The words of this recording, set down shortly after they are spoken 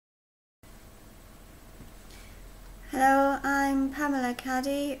Hello, I'm Pamela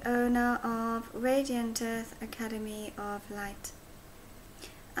Caddy, owner of Radiant Earth Academy of Light.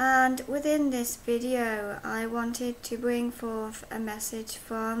 And within this video, I wanted to bring forth a message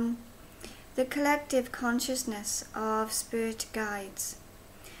from the collective consciousness of spirit guides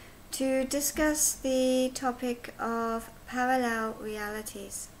to discuss the topic of parallel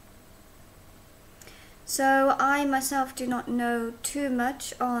realities. So I myself do not know too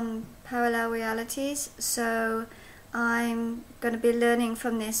much on parallel realities, so I'm going to be learning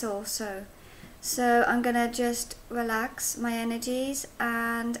from this also. So I'm going to just relax my energies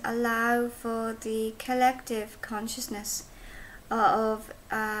and allow for the collective consciousness of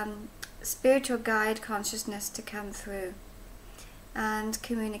spiritual guide consciousness to come through and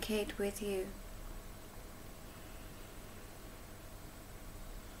communicate with you.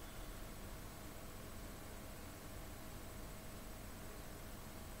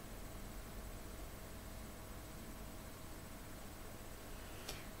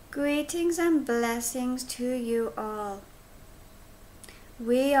 Greetings and blessings to you all.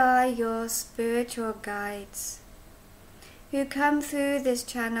 We are your spiritual guides who come through this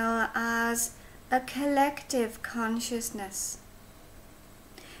channel as a collective consciousness.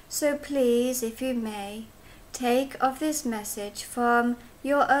 So please, if you may, take of this message from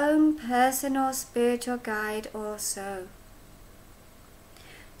your own personal spiritual guide also.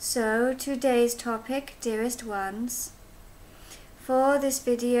 So today's topic, dearest ones, for this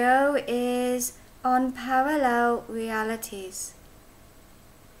video is on parallel realities.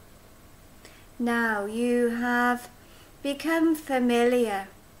 Now you have become familiar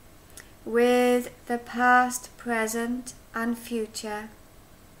with the past, present and future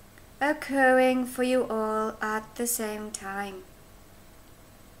occurring for you all at the same time.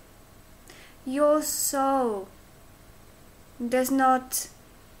 Your soul does not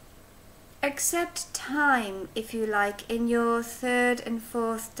accept time, if you like, in your third and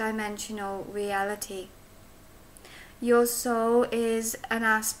fourth dimensional reality. Your soul is an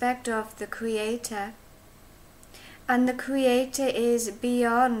aspect of the Creator, and the Creator is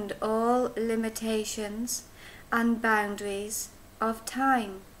beyond all limitations and boundaries of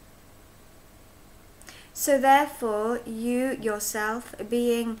time. So therefore, you yourself,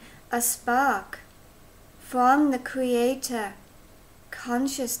 being a spark from the Creator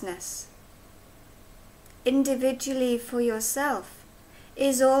consciousness, individually for yourself,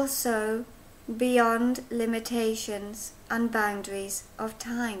 is also beyond limitations and boundaries of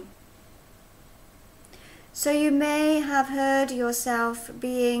time. So you may have heard yourself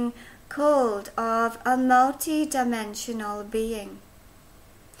being called of a multi-dimensional being.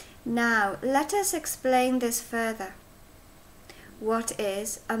 Now let us explain this further. What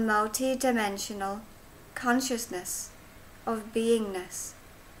is a multi-dimensional consciousness of beingness?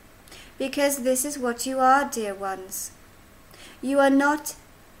 Because this is what you are, dear ones. You are not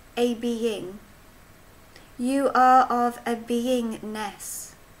a being. You are of a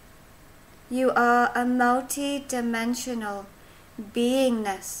beingness. You are a multi-dimensional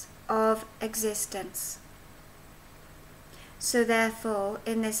beingness of existence. So therefore,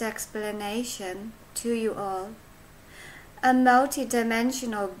 in this explanation to you all, a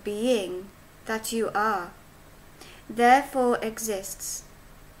multi-dimensional being that you are, therefore exists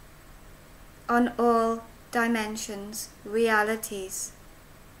on all dimensions, realities,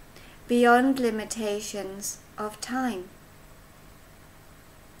 beyond limitations of time.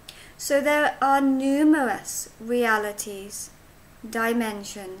 So there are numerous realities,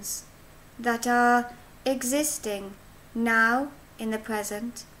 dimensions, that are existing now in the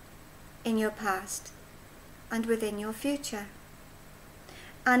present, in your past, and within your future.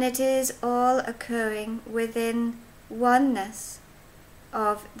 And it is all occurring within oneness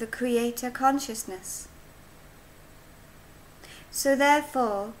of the Creator consciousness. So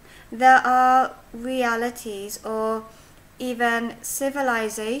therefore, there are realities or even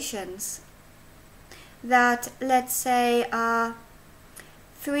civilizations that, let's say, are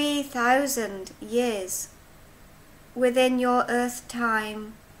 3,000 years within your Earth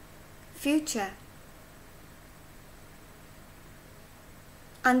time future.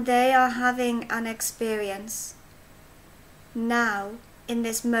 And they are having an experience now, in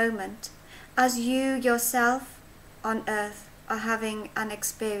this moment, as you yourself on Earth are having an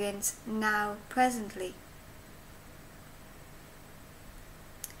experience now, presently.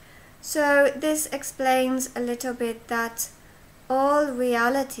 So this explains a little bit that all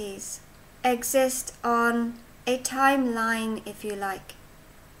realities exist on a timeline, if you like.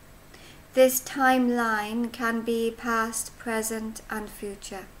 This timeline can be past, present and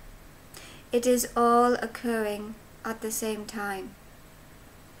future. It is all occurring at the same time.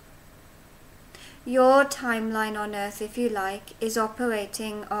 your timeline on earth, if you like, is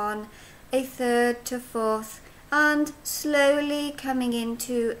operating on a third to fourth and slowly coming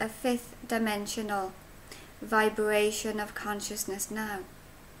into a fifth dimensional vibration of consciousness now.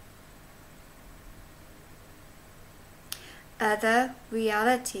 Other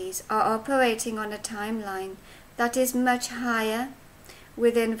realities are operating on a timeline that is much higher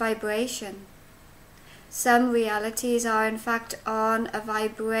within vibration. Some realities are in fact on a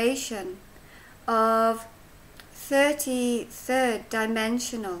vibration of 33rd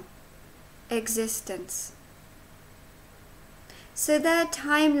dimensional existence. So their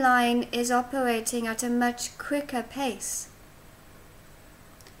timeline is operating at a much quicker pace.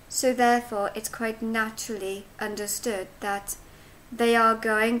 So therefore it's quite naturally understood that they are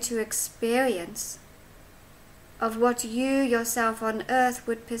going to experience of what you yourself on earth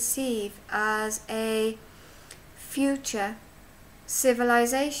would perceive as a future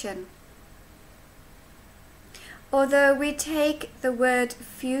civilization. Although we take the word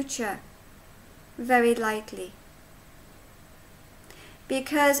future very lightly,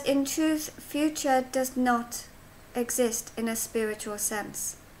 because in truth future does not exist in a spiritual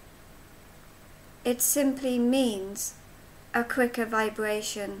sense. It simply means a quicker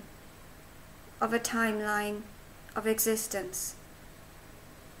vibration of a timeline of existence.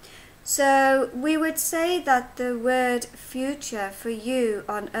 So we would say that the word future for you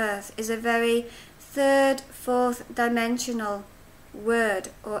on earth is a very third, fourth dimensional word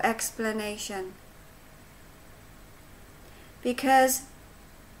or explanation. Because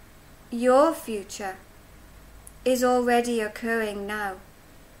your future is already occurring now.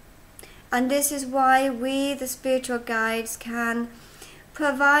 And this is why we, the spiritual guides, can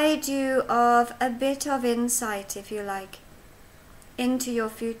provide you of a bit of insight, if you like, into your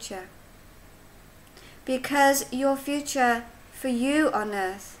future. Because your future for you on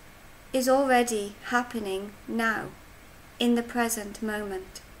earth is already happening now, in the present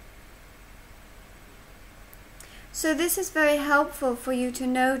moment. So this is very helpful for you to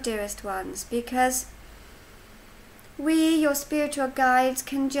know, dearest ones, because we, your spiritual guides,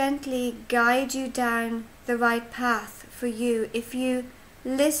 can gently guide you down the right path for you if you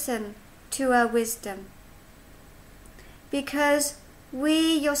listen to our wisdom. Because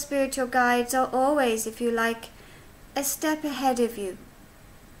we, your spiritual guides, are always, if you like, a step ahead of you.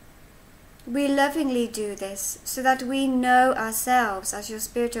 We lovingly do this so that we know ourselves as your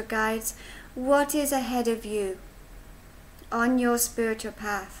spiritual guides what is ahead of you on your spiritual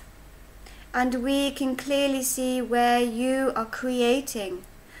path. And we can clearly see where you are creating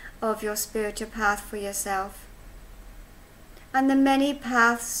of your spiritual path for yourself. And the many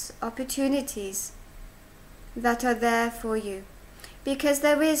paths, opportunities that are there for you. Because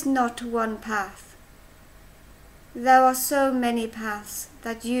there is not one path. There are so many paths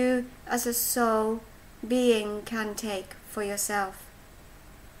that you as a soul being can take for yourself.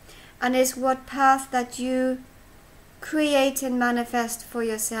 And it's what path that you create and manifest for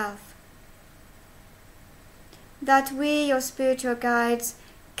yourself that we, your spiritual guides,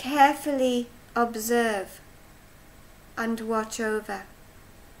 carefully observe and watch over,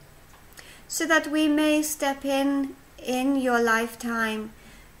 so that we may step in your lifetime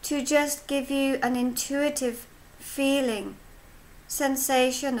to just give you an intuitive feeling,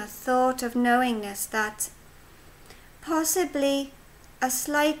 sensation, a thought of knowingness that possibly a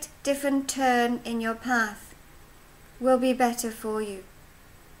slight different turn in your path will be better for you,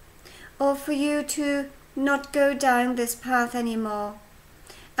 or for you to not go down this path anymore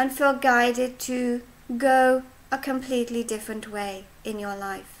and feel guided to go a completely different way in your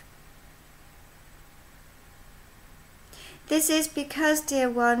life. This is because, dear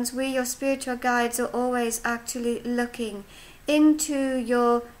ones, we, your spiritual guides, are always actually looking into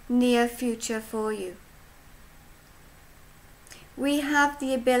your near future for you. We have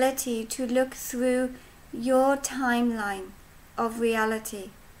the ability to look through your timeline of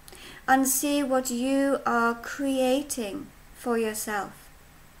reality and see what you are creating for yourself.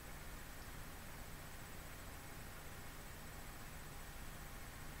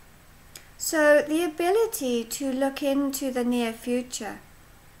 So the ability to look into the near future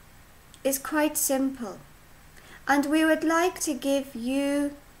is quite simple, and we would like to give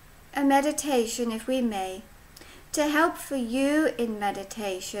you a meditation, if we may, to help for you in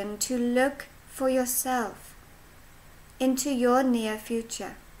meditation to look for yourself into your near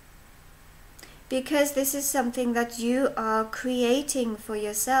future. Because this is something that you are creating for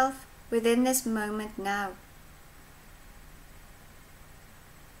yourself within this moment now.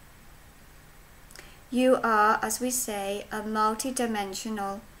 You are, as we say, a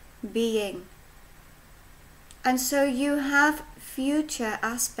multidimensional being. And so you have future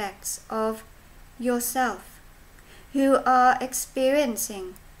aspects of yourself, who are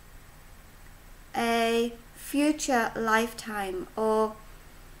experiencing a future lifetime, or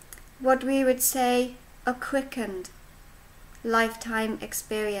what we would say a quickened lifetime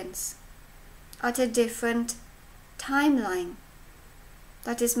experience at a different timeline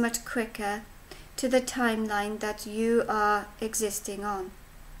that is much quicker to the timeline that you are existing on.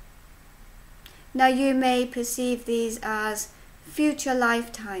 Now you may perceive these as future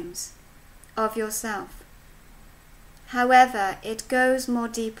lifetimes of yourself. However, it goes more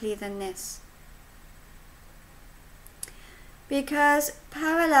deeply than this. Because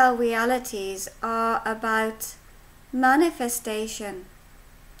parallel realities are about manifestation.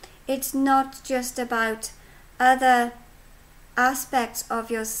 It's not just about other aspects of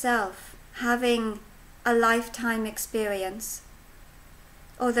yourself having a lifetime experience,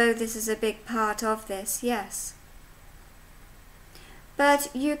 although this is a big part of this, yes. But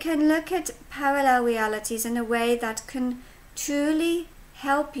you can look at parallel realities in a way that can truly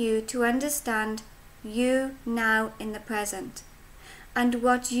help you to understand you now in the present, and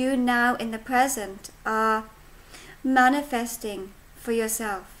what you now in the present are manifesting for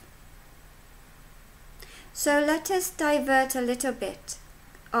yourself. So let us divert a little bit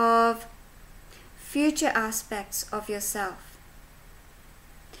of future aspects of yourself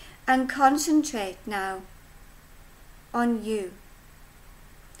and concentrate now on you,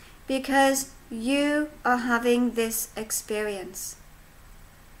 because you are having this experience.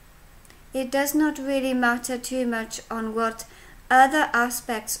 It does not really matter too much on what other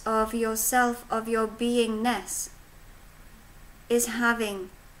aspects of yourself, of your beingness, is having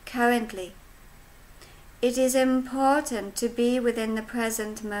currently. It is important to be within the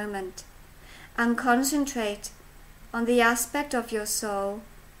present moment and concentrate on the aspect of your soul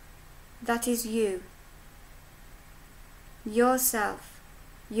that is you, yourself,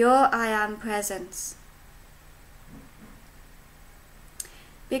 your I am presence.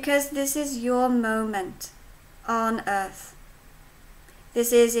 Because this is your moment on earth.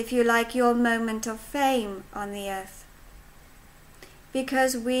 This is, if you like, your moment of fame on the earth.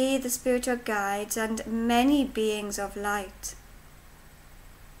 Because we, the spiritual guides, and many beings of light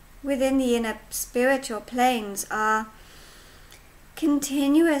within the inner spiritual planes are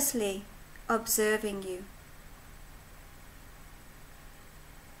continuously observing you.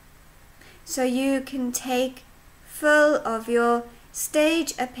 So you can take full of your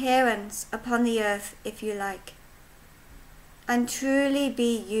stage appearance upon the earth, if you like, and truly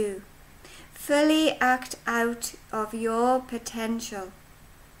be you. Fully act out of your potential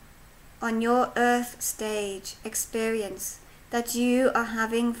on your earth stage experience that you are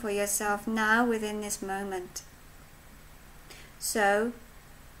having for yourself now within this moment. So,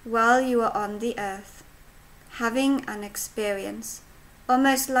 while you are on the earth, having an experience,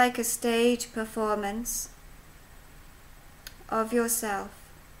 almost like a stage performance of yourself,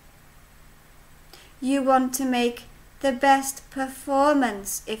 you want to make the best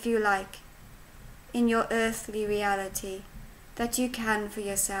performance, if you like, in your earthly reality that you can for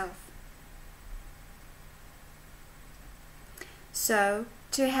yourself. So,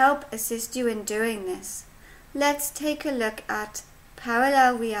 to help assist you in doing this, let's take a look at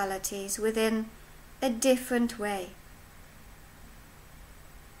parallel realities within a different way,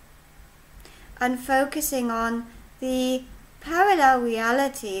 and focusing on the parallel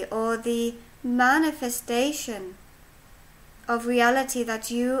reality or the manifestation of reality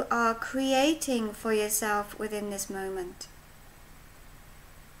that you are creating for yourself within this moment.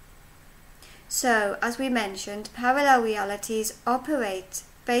 So, as we mentioned, parallel realities operate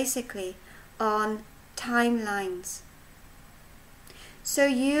basically on timelines. So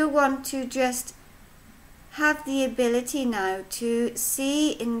you want to just have the ability now to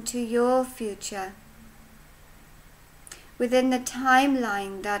see into your future within the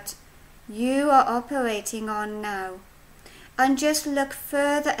timeline that you are operating on now, and just look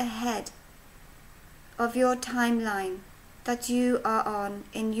further ahead of your timeline that you are on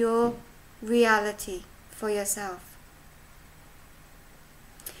in your reality for yourself.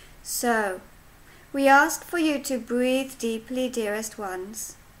 So, we ask for you to breathe deeply, dearest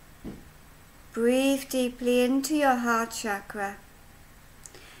ones. Breathe deeply into your heart chakra.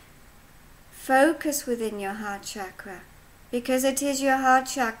 Focus within your heart chakra, because it is your heart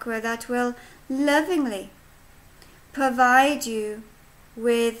chakra that will lovingly provide you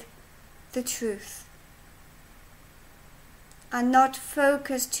with the truth, and not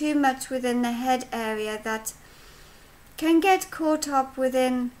focus too much within the head area that can get caught up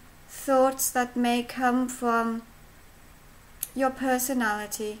within thoughts that may come from your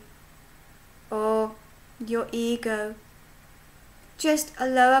personality or your ego, just a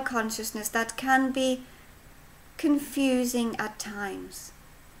lower consciousness that can be confusing at times.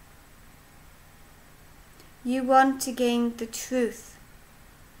 You want to gain the truth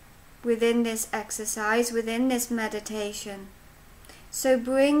within this exercise, within this meditation. So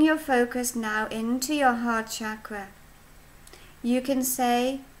bring your focus now into your heart chakra. You can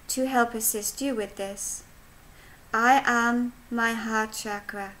say, to help assist you with this, I am my heart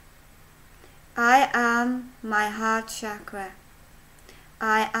chakra. I am my heart chakra.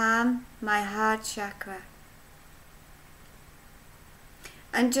 I am my heart chakra.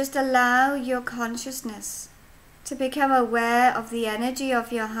 And just allow your consciousness to become aware of the energy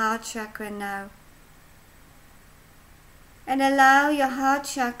of your heart chakra now. And allow your heart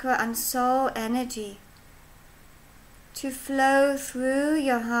chakra and soul energy to flow through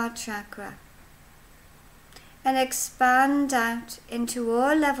your heart chakra and expand out into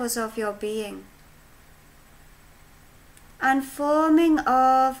all levels of your being, and forming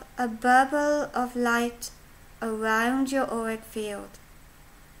of a bubble of light around your auric field.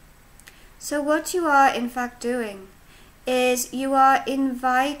 So what you are in fact doing is you are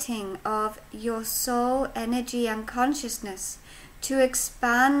inviting of your soul energy and consciousness to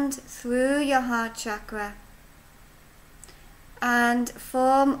expand through your heart chakra and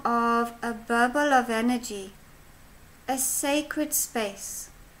form of a bubble of energy, a sacred space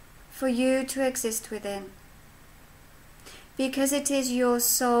for you to exist within. Because it is your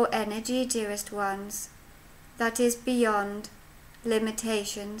soul energy, dearest ones, that is beyond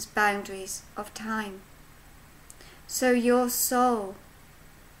limitations, boundaries of time. So your soul,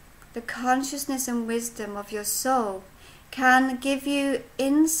 the consciousness and wisdom of your soul, can give you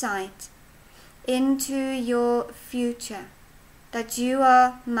insight into your future that you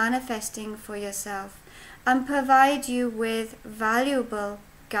are manifesting for yourself and provide you with valuable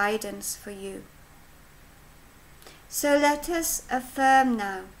guidance for you. So let us affirm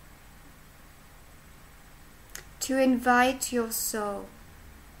now to invite your soul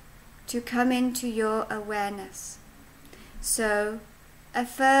to come into your awareness. So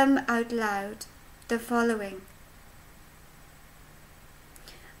affirm out loud the following.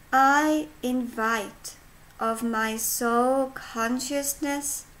 I invite of my soul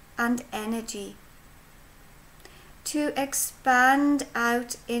consciousness and energy to expand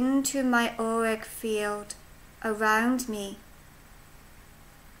out into my auric field around me,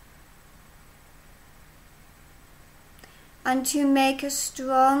 and to make a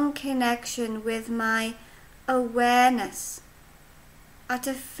strong connection with my awareness at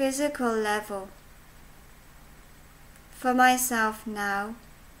a physical level for myself now,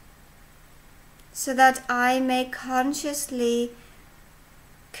 so that I may consciously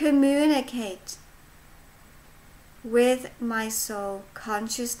communicate with my soul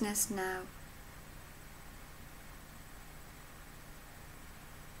consciousness now.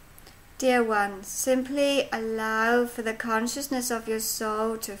 Dear ones, simply allow for the consciousness of your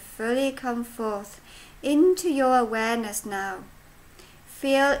soul to fully come forth into your awareness now.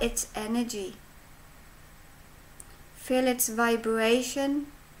 Feel its energy. Feel its vibration.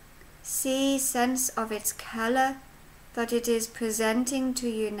 See, sense of its color that it is presenting to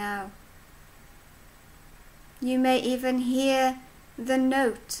you now. You may even hear the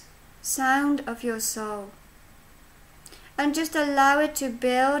note, sound of your soul. And just allow it to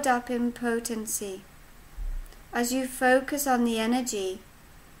build up in potency as you focus on the energy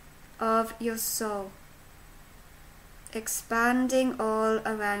of your soul, expanding all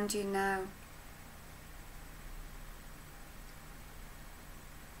around you now.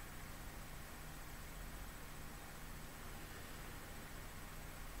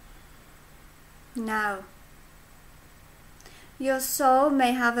 Now, your soul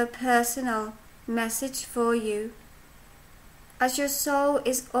may have a personal message for you, as your soul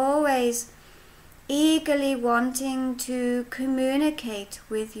is always eagerly wanting to communicate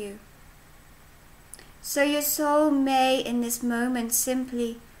with you. So your soul may in this moment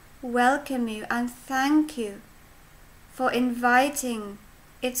simply welcome you and thank you for inviting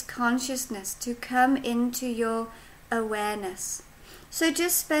its consciousness to come into your awareness. So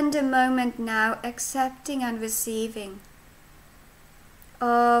just spend a moment now accepting and receiving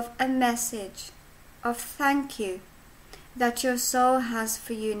of a message of thank you that your soul has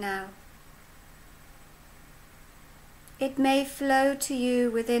for you now. It may flow to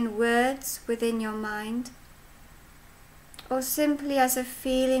you within words, within your mind, or simply as a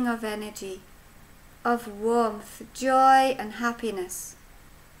feeling of energy, of warmth, joy and happiness.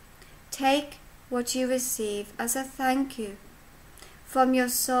 Take what you receive as a thank you from your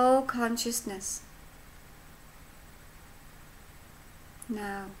soul consciousness.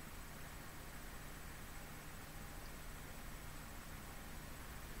 Now,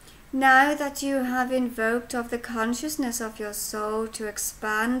 Now that you have invoked of the consciousness of your soul to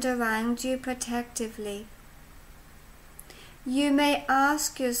expand around you protectively, you may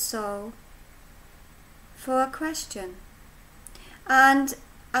ask your soul for a question. And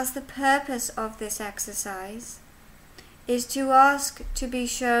as the purpose of this exercise is to ask to be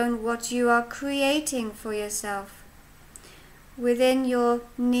shown what you are creating for yourself within your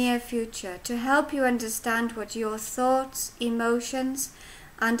near future, to help you understand what your thoughts, emotions,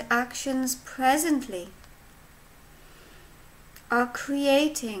 and actions presently are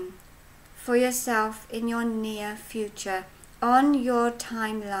creating for yourself in your near future, on your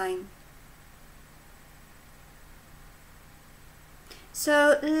timeline.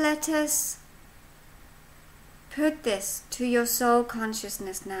 So let us put this to your soul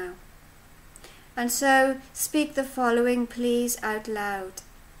consciousness now. And so speak the following please out loud.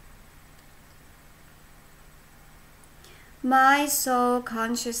 My soul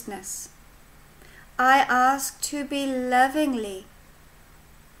consciousness, I ask to be lovingly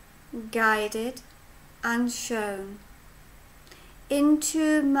guided and shown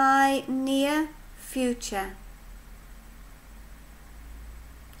into my near future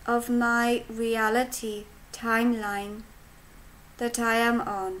of my reality timeline that I am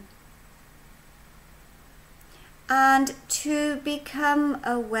on, and to become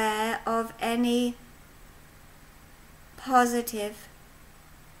aware of any positive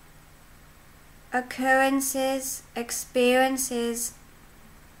occurrences, experiences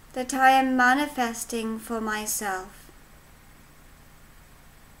that I am manifesting for myself.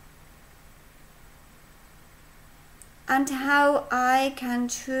 And how I can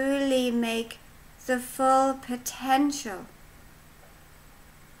truly make the full potential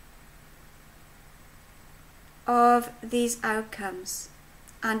of these outcomes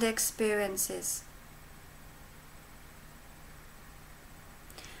and experiences,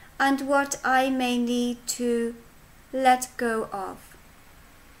 and what I may need to let go of,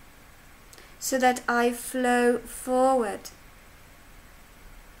 so that I flow forward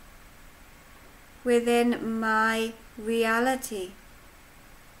within my reality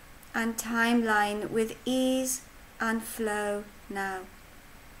and timeline with ease and flow now.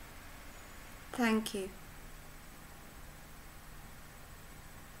 Thank you.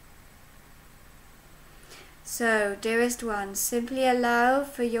 So, dearest one, simply allow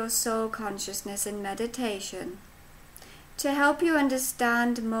for your soul consciousness in meditation to help you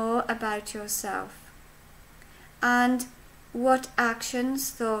understand more about yourself and what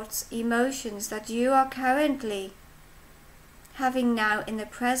actions, thoughts, emotions that you are currently having now in the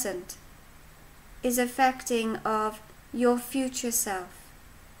present is affecting of your future self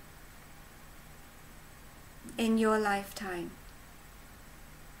in your lifetime.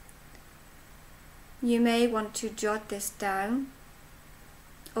 You may want to jot this down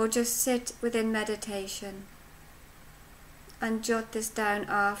or just sit within meditation and jot this down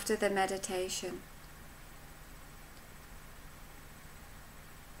after the meditation.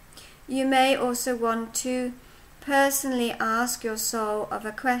 You may also want to personally ask your soul of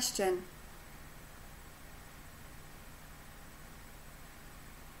a question.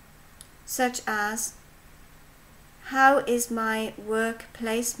 Such as, how is my work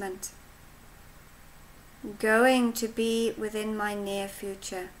placement going to be within my near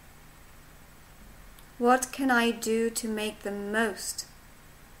future? What can I do to make the most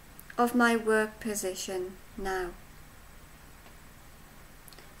of my work position now?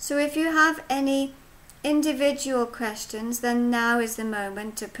 So if you have any individual questions, then now is the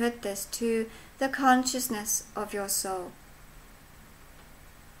moment to put this to the consciousness of your soul.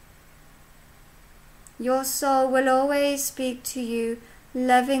 Your soul will always speak to you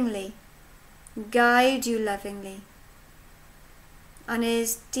lovingly, guide you lovingly, and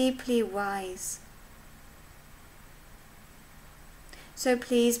is deeply wise. So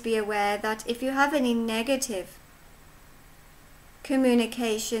please be aware that if you have any negative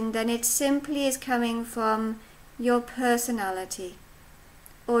communication, then it simply is coming from your personality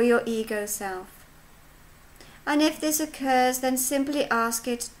or your ego self. And if this occurs, then simply ask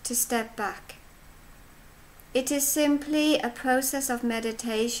it to step back. It is simply a process of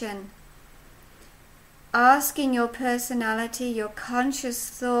meditation, asking your personality, your conscious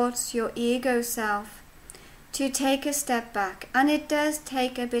thoughts, your ego self to take a step back. And it does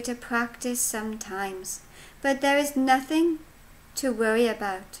take a bit of practice sometimes, but there is nothing to worry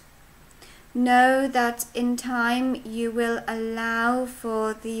about. Know that in time you will allow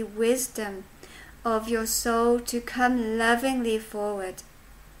for the wisdom of your soul to come lovingly forward.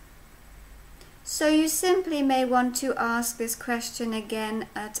 So you simply may want to ask this question again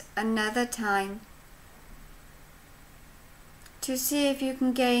at another time. to see if you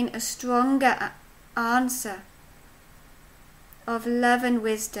can gain a stronger answer of love and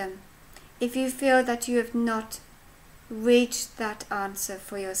wisdom if you feel that you have not reached that answer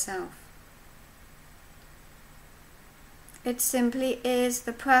for yourself. It simply is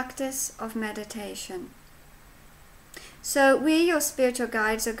the practice of meditation. So we, your spiritual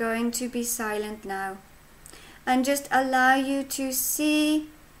guides, are going to be silent now and just allow you to see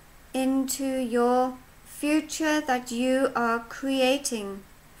into your future that you are creating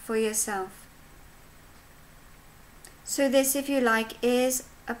for yourself. So this, if you like, is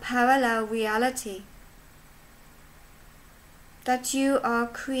a parallel reality that you are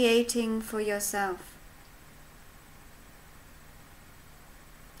creating for yourself.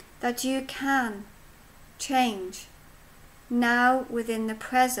 That you can change now within the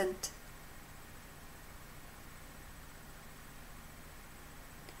present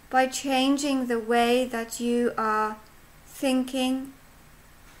by changing the way that you are thinking,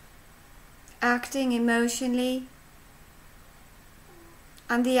 acting emotionally,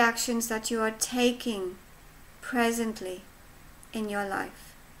 and the actions that you are taking presently in your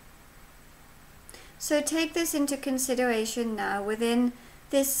life. So take this into consideration now within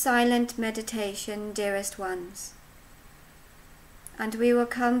this silent meditation, dearest ones, and we will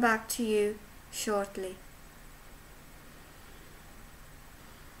come back to you shortly.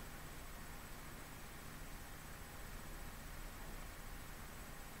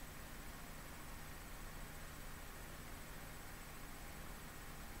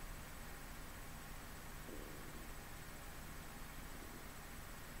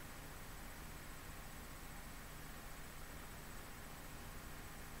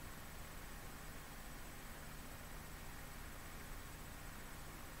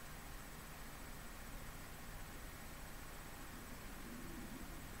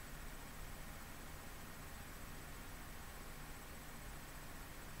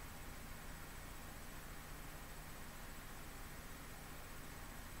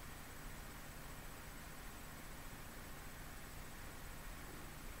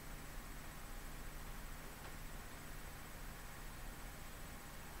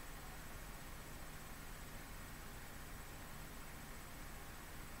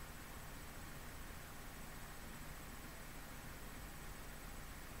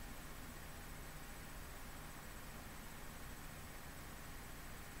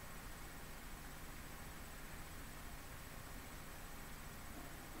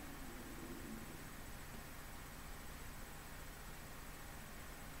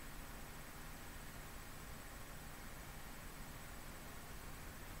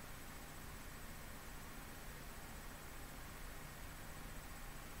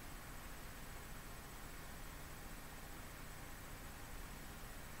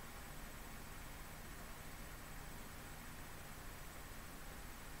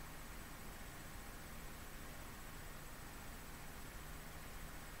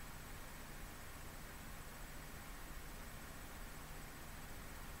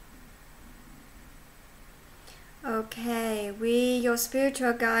 Okay, we, your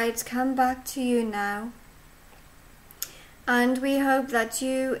spiritual guides, come back to you now, and we hope that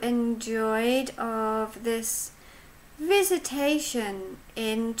you enjoyed of this visitation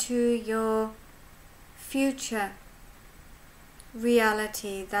into your future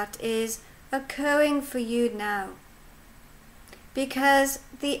reality that is occurring for you now, because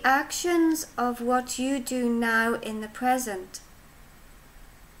the actions of what you do now in the present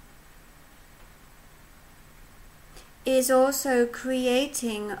is also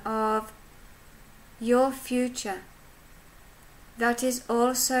creating of your future that is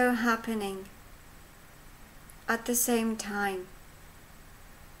also happening at the same time,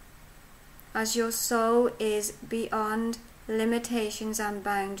 as your soul is beyond limitations and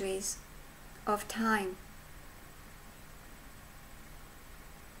boundaries of time.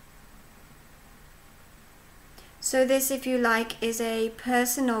 So this, if you like, is a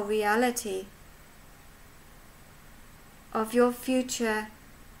personal reality of your future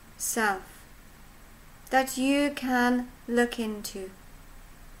self that you can look into.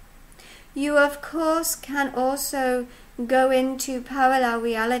 You, of course, can also go into parallel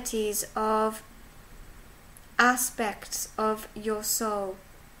realities of aspects of your soul,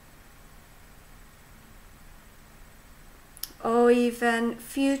 or even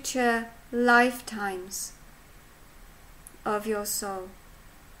future lifetimes of your soul.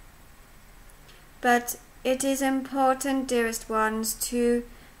 But it is important, dearest ones, to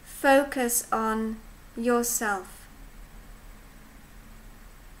focus on yourself.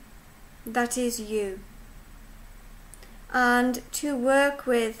 That is you. And to work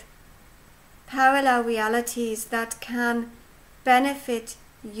with parallel realities that can benefit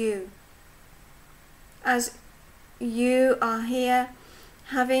you, as you are here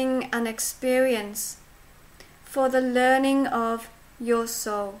having an experience for the learning of your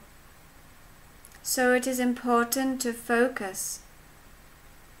soul. So it is important to focus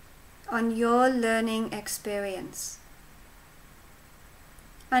on your learning experience,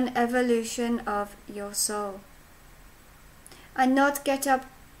 an evolution of your soul, and not get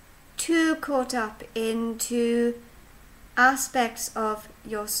too caught up into aspects of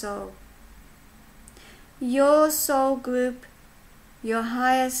your soul. Your soul group, your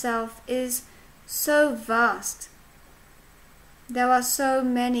higher self, is so vast. There are so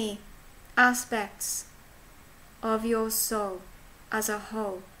many aspects of your soul as a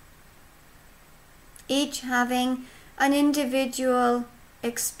whole, each having an individual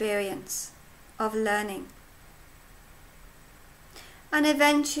experience of learning. And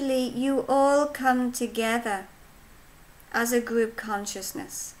eventually you all come together as a group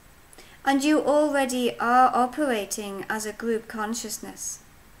consciousness. And you already are operating as a group consciousness,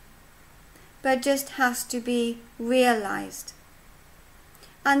 but just has to be realized.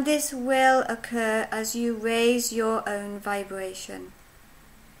 And this will occur as you raise your own vibration.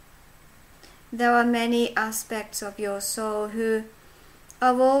 There are many aspects of your soul who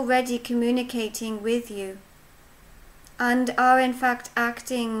are already communicating with you and are in fact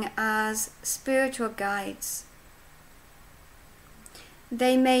acting as spiritual guides.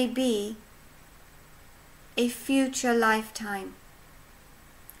 They may be a future lifetime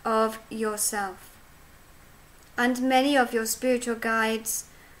of yourself. And many of your spiritual guides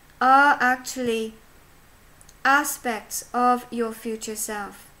are actually aspects of your future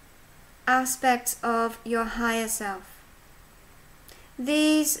self, aspects of your higher self.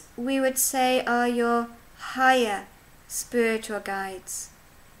 These, we would say, are your higher spiritual guides.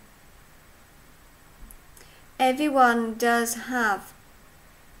 Everyone does have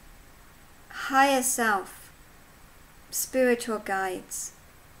higher self spiritual guides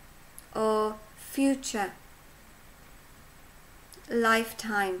or future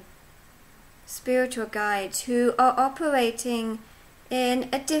lifetime spiritual guides who are operating in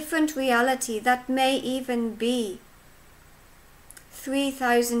a different reality that may even be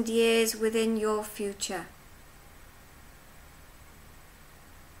 3,000 years within your future.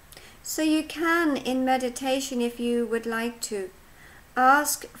 So you can, in meditation, if you would like to,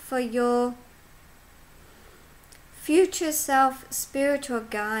 ask for your future self spiritual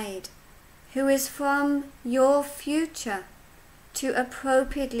guide who is from your future to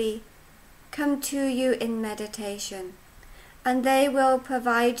appropriately come to you in meditation, and they will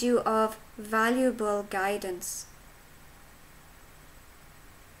provide you of valuable guidance.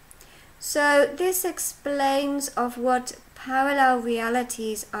 So this explains of what parallel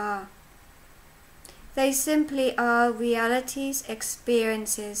realities are. They simply are realities,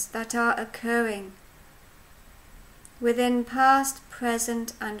 experiences that are occurring within past,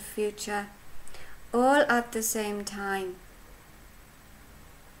 present and future, all at the same time.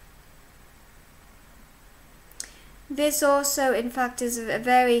 This also, in fact, is a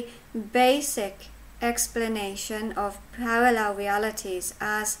very basic explanation of parallel realities,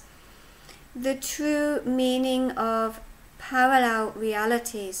 as the true meaning of parallel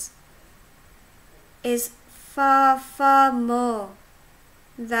realities is far, far more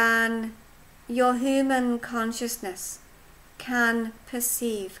than your human consciousness can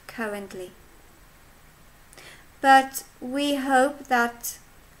perceive currently. But we hope that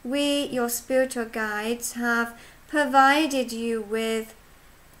we, your spiritual guides, have provided you with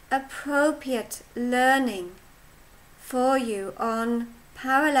appropriate learning for you on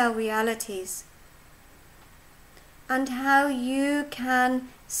parallel realities and how you can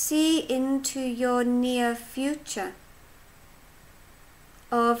see into your near future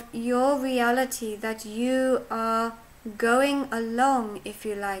of your reality that you are going along, if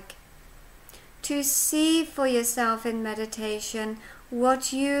you like, to see for yourself in meditation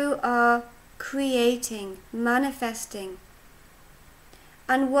what you are creating, manifesting,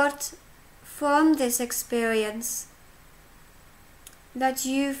 and what from this experience that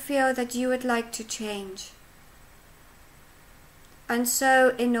you feel that you would like to change. And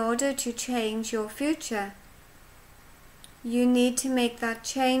so in order to change your future, you need to make that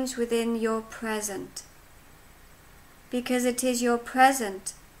change within your present, because it is your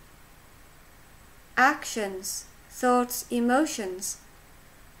present actions, thoughts, emotions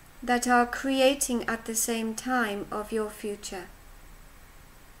that are creating at the same time of your future.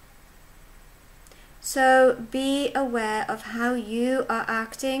 So be aware of how you are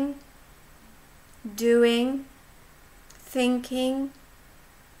acting, doing, thinking,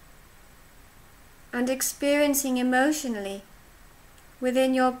 and experiencing emotionally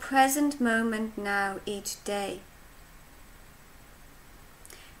within your present moment now each day.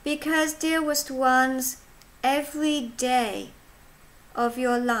 Because, dearest ones, every day of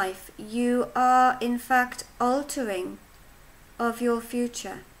your life you are in fact altering of your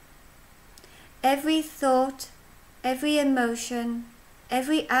future. Every thought, every emotion,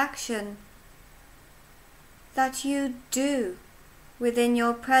 every action that you do within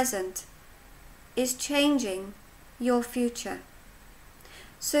your present is changing your future.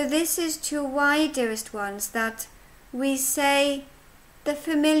 So this is to why, dearest ones, that we say the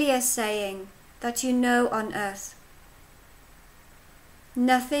familiar saying that you know on earth: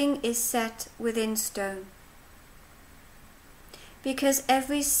 nothing is set within stone. Because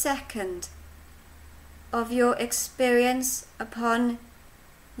every second of your experience upon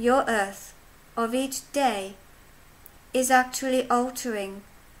your earth of each day is actually altering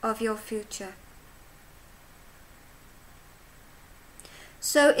of your future.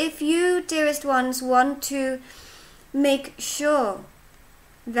 So if you, dearest ones, want to make sure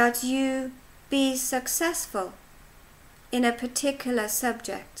that you be successful in a particular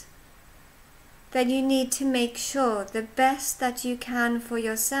subject, then you need to make sure the best that you can for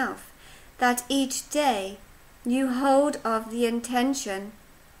yourself, that each day you hold of the intention,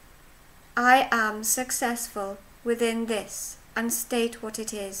 I am successful within this, and state what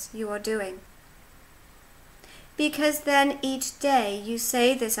it is you are doing. Because then each day you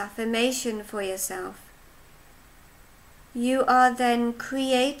say this affirmation for yourself, you are then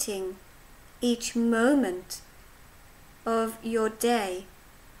creating each moment of your day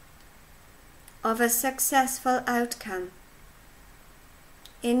of a successful outcome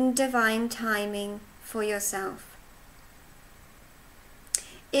in divine timing for yourself.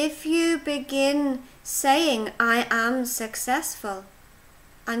 If you begin saying, I am successful,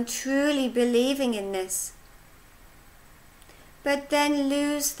 and truly believing in this, but then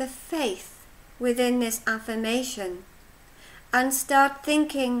lose the faith within this affirmation and start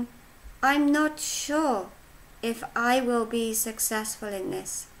thinking, I'm not sure if I will be successful in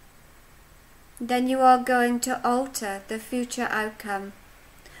this, then you are going to alter the future outcome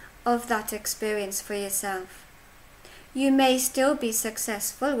of that experience for yourself. You may still be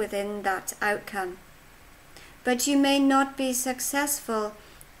successful within that outcome, but you may not be successful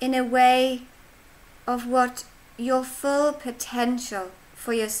in a way of what your full potential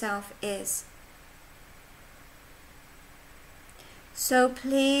for yourself is. So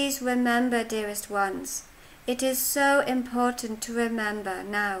please remember, dearest ones, it is so important to remember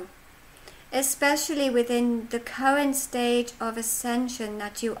now, especially within the current stage of ascension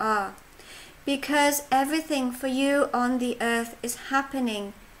that you are, because everything for you on the earth is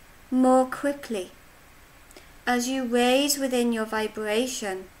happening more quickly. As you raise within your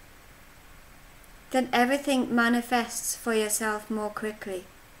vibration, then everything manifests for yourself more quickly.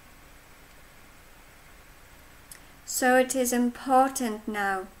 So it is important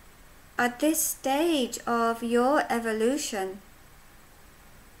now, at this stage of your evolution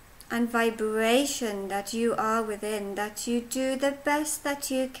and vibration that you are within, that you do the best that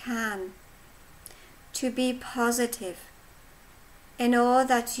you can to be positive in all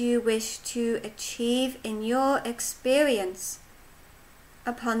that you wish to achieve in your experience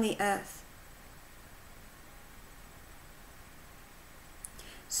upon the earth.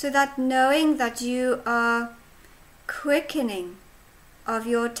 So that knowing that you are quickening of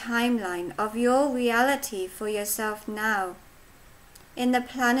your timeline, of your reality for yourself now, in the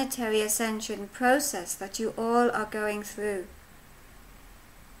planetary ascension process that you all are going through,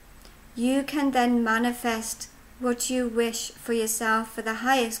 you can then manifest what you wish for yourself for the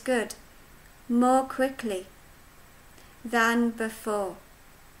highest good more quickly than before.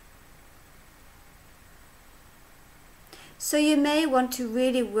 So you may want to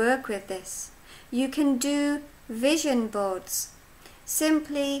really work with this. You can do vision boards.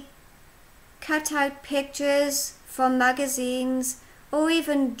 Simply cut out pictures from magazines or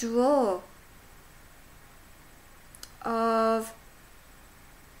even draw of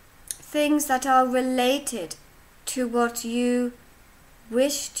things that are related to what you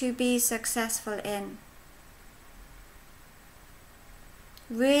wish to be successful in.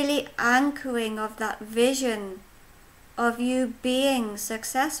 Really anchoring of that vision of you being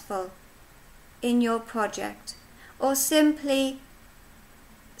successful in your project, or simply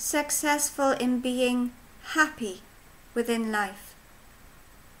successful in being happy within life.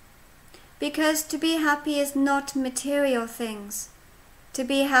 Because to be happy is not material things. To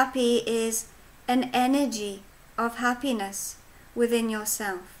be happy is an energy of happiness within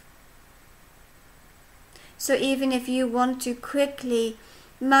yourself. So even if you want to quickly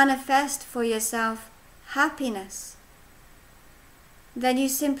manifest for yourself happiness, then you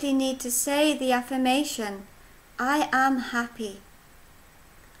simply need to say the affirmation, I am happy.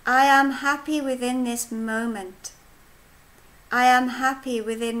 I am happy within this moment. I am happy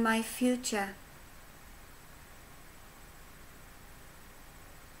within my future.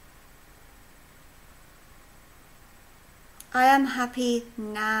 I am happy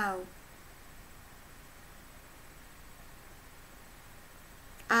now.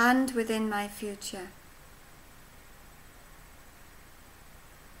 And within my future.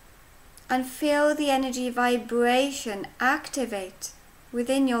 And feel the energy vibration activate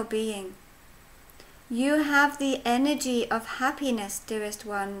within your being. You have the energy of happiness, dearest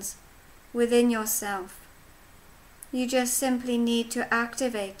ones, within yourself. You just simply need to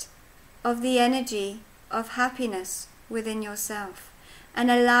activate of the energy of happiness within yourself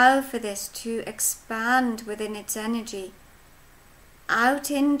and allow for this to expand within its energy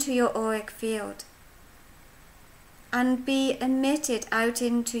out into your auric field and be emitted out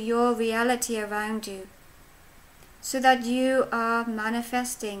into your reality around you, so that you are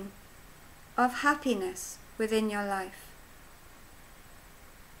manifesting of happiness within your life.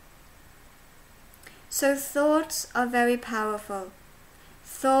 So thoughts are very powerful.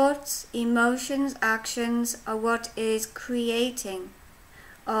 Thoughts, emotions, actions are what is creating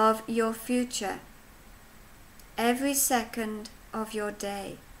of your future every second of your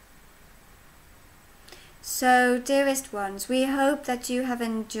day. So, dearest ones, we hope that you have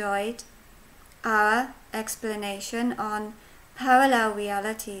enjoyed our explanation on parallel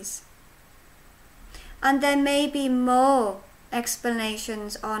realities. And there may be more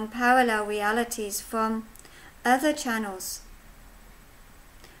explanations on parallel realities from other channels,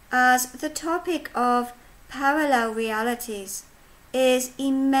 as the topic of parallel realities is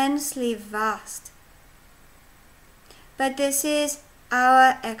immensely vast. But this is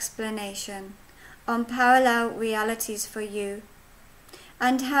our explanation on parallel realities for you,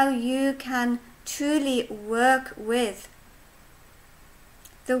 and how you can truly work with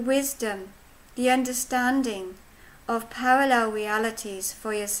the wisdom, the understanding of parallel realities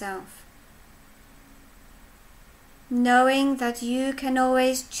for yourself. Knowing that you can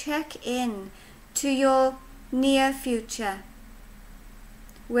always check in to your near future,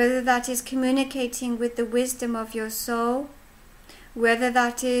 whether that is communicating with the wisdom of your soul, whether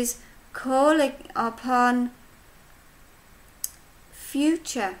that is calling upon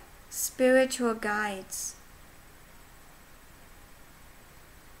future spiritual guides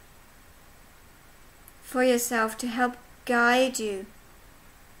for yourself to help guide you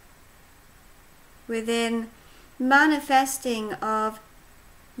within manifesting of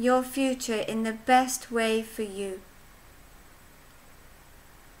your future in the best way for you.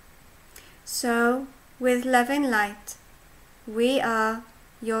 So, with love and light, we are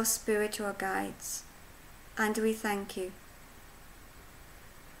your spiritual guides, and we thank you.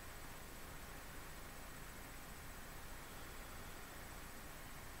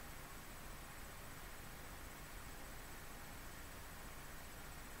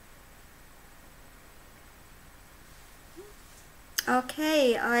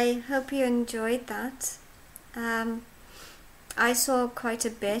 Okay, I hope you enjoyed that. I saw quite a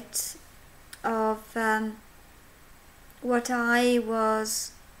bit of what I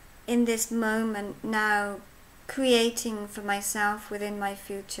was in this moment now creating for myself within my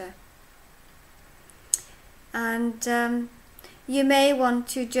future. And you may want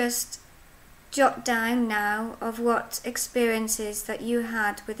to just jot down now of what experiences that you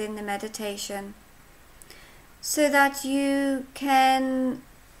had within the meditation, so that you can,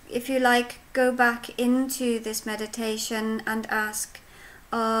 if you like, go back into this meditation and ask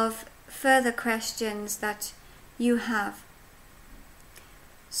of further questions that you have.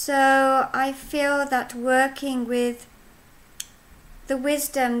 So I feel that working with the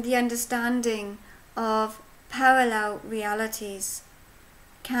wisdom, the understanding of parallel realities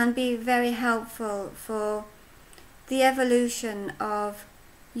can be very helpful for the evolution of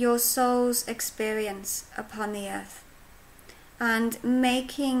your soul's experience upon the earth, and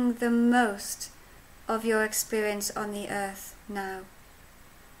making the most of your experience on the earth now,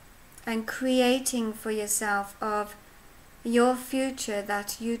 and creating for yourself of your future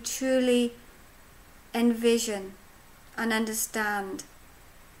that you truly envision and understand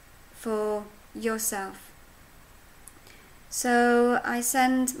for yourself. So I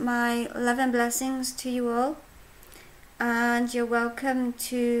send my love and blessings to you all, and you're welcome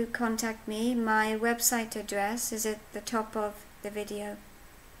to contact me. My website address is at the top of the video,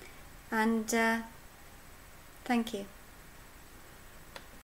 and thank you.